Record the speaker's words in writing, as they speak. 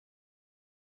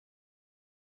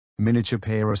Miniature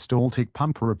Peristaltic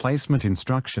Pump Replacement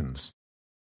Instructions.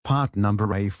 Part number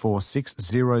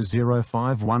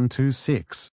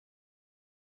A46005126.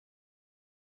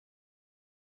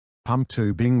 Pump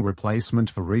tubing replacement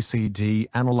for ECD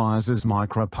analyzers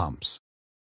micropumps.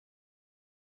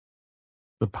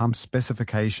 The pump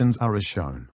specifications are as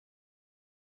shown.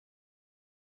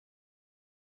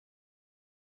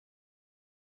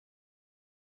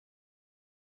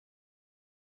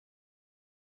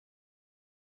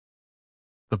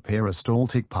 The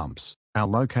peristaltic pumps are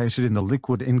located in the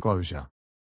liquid enclosure.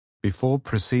 Before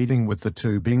proceeding with the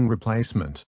tubing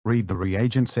replacement, read the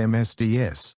reagent's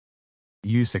MSDS.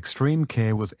 Use extreme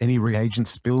care with any reagent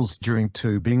spills during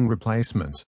tubing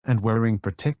replacement, and wearing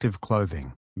protective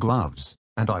clothing, gloves,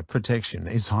 and eye protection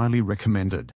is highly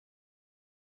recommended.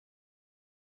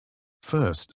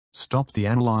 First, stop the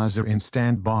analyzer in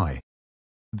standby.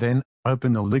 Then,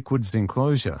 open the liquid's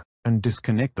enclosure and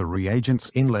disconnect the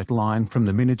reagent's inlet line from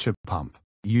the miniature pump.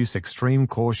 Use extreme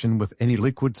caution with any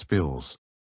liquid spills.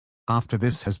 After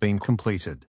this has been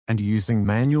completed, and using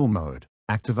manual mode,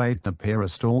 activate the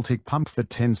peristaltic pump for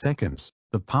 10 seconds.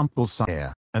 The pump will suck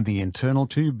air, and the internal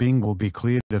tubing will be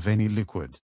cleared of any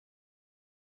liquid.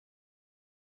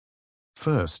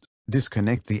 First,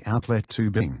 disconnect the outlet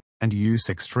tubing, and use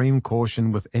extreme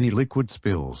caution with any liquid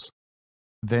spills.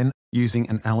 Then, using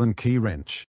an Allen key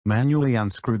wrench, manually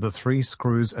unscrew the 3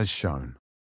 screws as shown.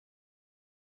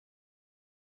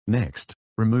 Next,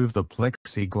 remove the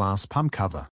plexiglass pump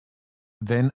cover.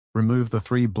 Then, remove the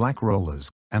 3 black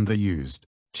rollers and the used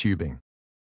tubing.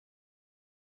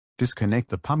 Disconnect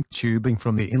the pump tubing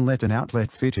from the inlet and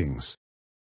outlet fittings.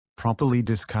 Properly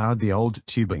discard the old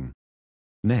tubing.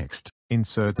 Next,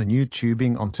 insert the new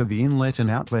tubing onto the inlet and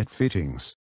outlet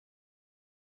fittings.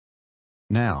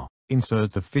 Now,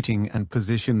 insert the fitting and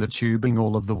position the tubing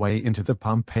all of the way into the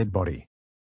pump head body.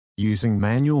 Using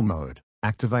manual mode,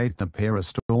 activate the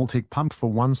peristaltic pump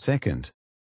for 1 second.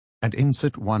 And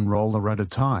insert 1 roller at a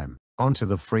time, onto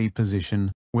the free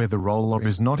position, where the roller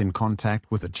is not in contact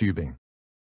with the tubing.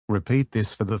 Repeat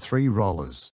this for the 3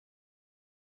 rollers.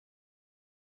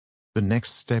 The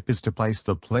next step is to place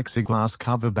the plexiglass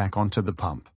cover back onto the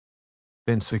pump.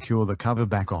 Then secure the cover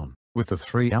back on, with the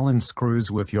 3 Allen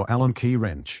screws with your Allen key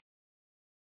wrench.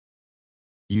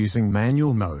 Using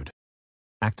manual mode,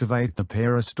 activate the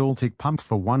peristaltic pump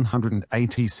for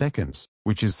 180 seconds,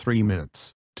 which is 3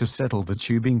 minutes, to settle the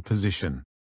tubing position.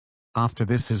 After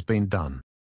this has been done,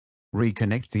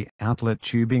 reconnect the outlet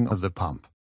tubing of the pump.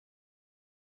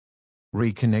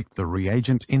 Reconnect the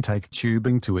reagent intake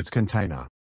tubing to its container.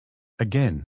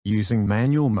 Again, using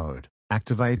manual mode,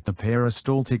 activate the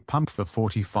peristaltic pump for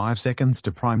 45 seconds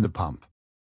to prime the pump.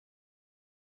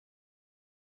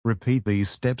 Repeat these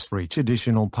steps for each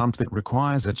additional pump that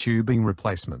requires a tubing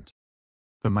replacement.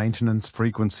 The maintenance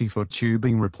frequency for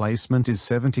tubing replacement is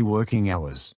 70 working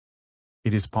hours.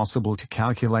 It is possible to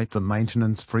calculate the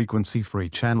maintenance frequency for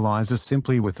each analyzer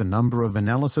simply with the number of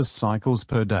analysis cycles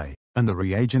per day, and the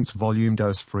reagent's volume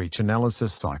dose for each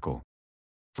analysis cycle.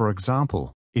 For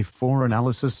example, if 4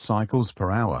 analysis cycles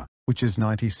per hour, which is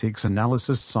 96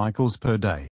 analysis cycles per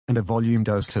day, and a volume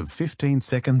dose of 15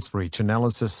 seconds for each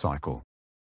analysis cycle,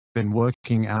 then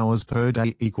working hours per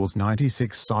day equals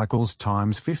 96 cycles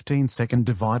times 15 seconds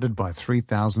divided by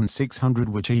 3600,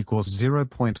 which equals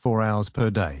 0.4 hours per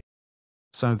day.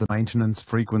 So the maintenance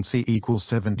frequency equals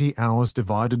 70 hours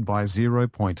divided by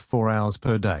 0.4 hours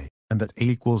per day, and that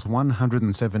equals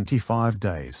 175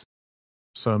 days.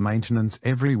 So maintenance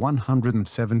every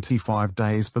 175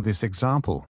 days for this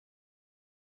example.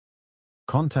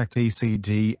 Contact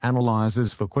ECD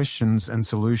analyzers for questions and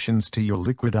solutions to your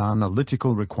liquid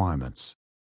analytical requirements.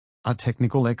 Our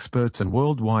technical experts and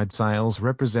worldwide sales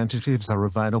representatives are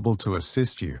available to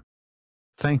assist you.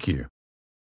 Thank you.